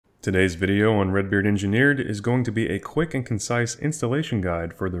Today's video on Red Beard Engineered is going to be a quick and concise installation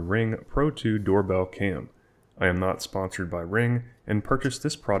guide for the Ring Pro 2 doorbell cam. I am not sponsored by Ring and purchased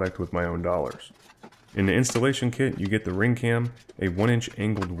this product with my own dollars. In the installation kit, you get the Ring cam, a 1-inch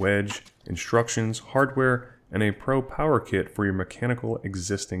angled wedge, instructions, hardware, and a Pro power kit for your mechanical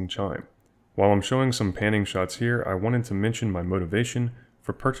existing chime. While I'm showing some panning shots here, I wanted to mention my motivation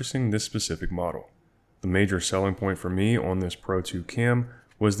for purchasing this specific model. The major selling point for me on this Pro 2 cam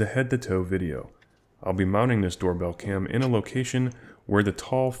was the head-to-toe video. I'll be mounting this doorbell cam in a location where the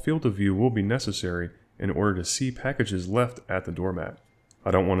tall field of view will be necessary in order to see packages left at the doormat.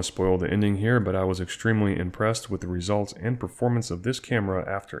 I don't want to spoil the ending here, but I was extremely impressed with the results and performance of this camera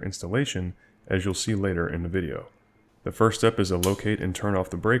after installation, as you'll see later in the video. The first step is to locate and turn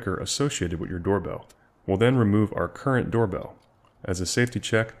off the breaker associated with your doorbell. We'll then remove our current doorbell. As a safety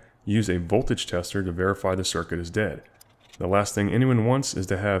check, use a voltage tester to verify the circuit is dead. The last thing anyone wants is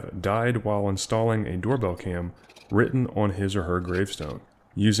to have "died while installing a doorbell cam" written on his or her gravestone.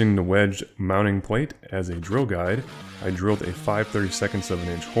 Using the wedged mounting plate as a drill guide, I drilled a 5/32 of an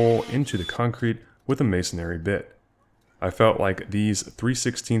inch hole into the concrete with a masonry bit. I felt like these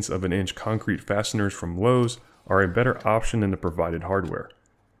 3/16 of an inch concrete fasteners from Lowe's are a better option than the provided hardware.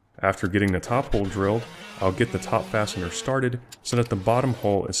 After getting the top hole drilled, I'll get the top fastener started so that the bottom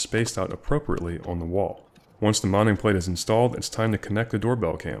hole is spaced out appropriately on the wall. Once the mounting plate is installed, it's time to connect the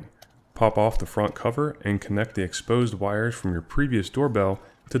doorbell cam. Pop off the front cover and connect the exposed wires from your previous doorbell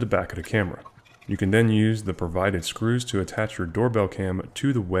to the back of the camera. You can then use the provided screws to attach your doorbell cam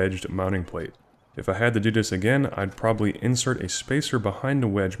to the wedged mounting plate. If I had to do this again, I'd probably insert a spacer behind the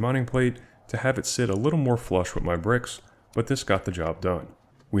wedge mounting plate to have it sit a little more flush with my bricks, but this got the job done.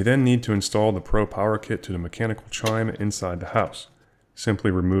 We then need to install the Pro power kit to the mechanical chime inside the house.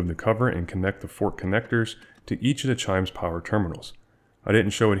 Simply remove the cover and connect the fork connectors to each of the chime's power terminals. I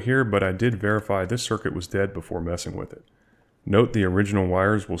didn't show it here, but I did verify this circuit was dead before messing with it. Note the original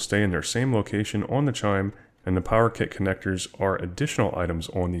wires will stay in their same location on the chime, and the power kit connectors are additional items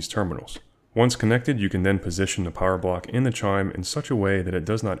on these terminals. Once connected, you can then position the power block in the chime in such a way that it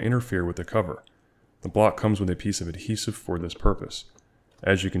does not interfere with the cover. The block comes with a piece of adhesive for this purpose.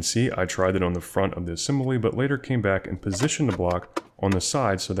 As you can see, I tried it on the front of the assembly, but later came back and positioned the block on the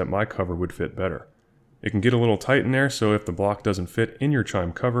side so that my cover would fit better. It can get a little tight in there, so if the block doesn't fit in your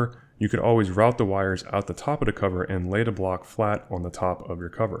chime cover, you could always route the wires out the top of the cover and lay the block flat on the top of your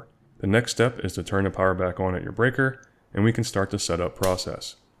cover. The next step is to turn the power back on at your breaker, and we can start the setup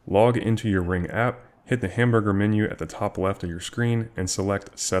process. Log into your Ring app, hit the hamburger menu at the top left of your screen, and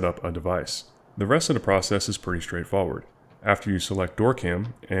select Setup a Device. The rest of the process is pretty straightforward. After you select Door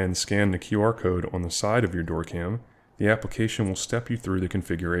Cam and scan the QR code on the side of your door cam, the application will step you through the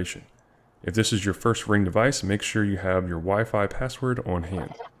configuration. If this is your first Ring device, make sure you have your Wi-Fi password on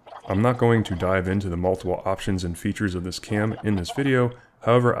hand. I'm not going to dive into the multiple options and features of this cam in this video,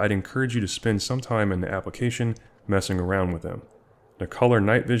 however, I'd encourage you to spend some time in the application messing around with them. The color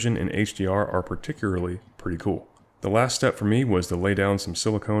night vision and HDR are particularly pretty cool. The last step for me was to lay down some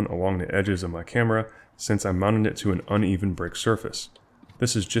silicone along the edges of my camera since I mounted it to an uneven brick surface.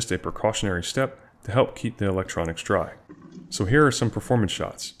 This is just a precautionary step to help keep the electronics dry. So here are some performance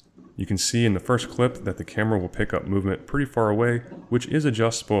shots. You can see in the first clip that the camera will pick up movement pretty far away, which is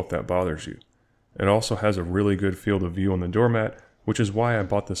adjustable if that bothers you. It also has a really good field of view on the doormat, which is why I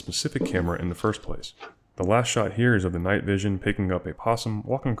bought this specific camera in the first place. The last shot here is of the night vision picking up a possum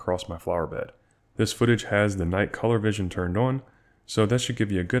walking across my flower bed. This footage has the night color vision turned on, so that should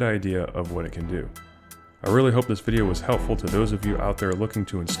give you a good idea of what it can do. I really hope this video was helpful to those of you out there looking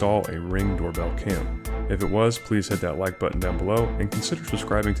to install a Ring doorbell cam. If it was, please hit that like button down below and consider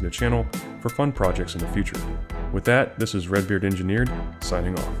subscribing to the channel for fun projects in the future. With that, this is Red Beard Engineered,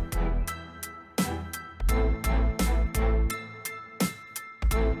 signing off.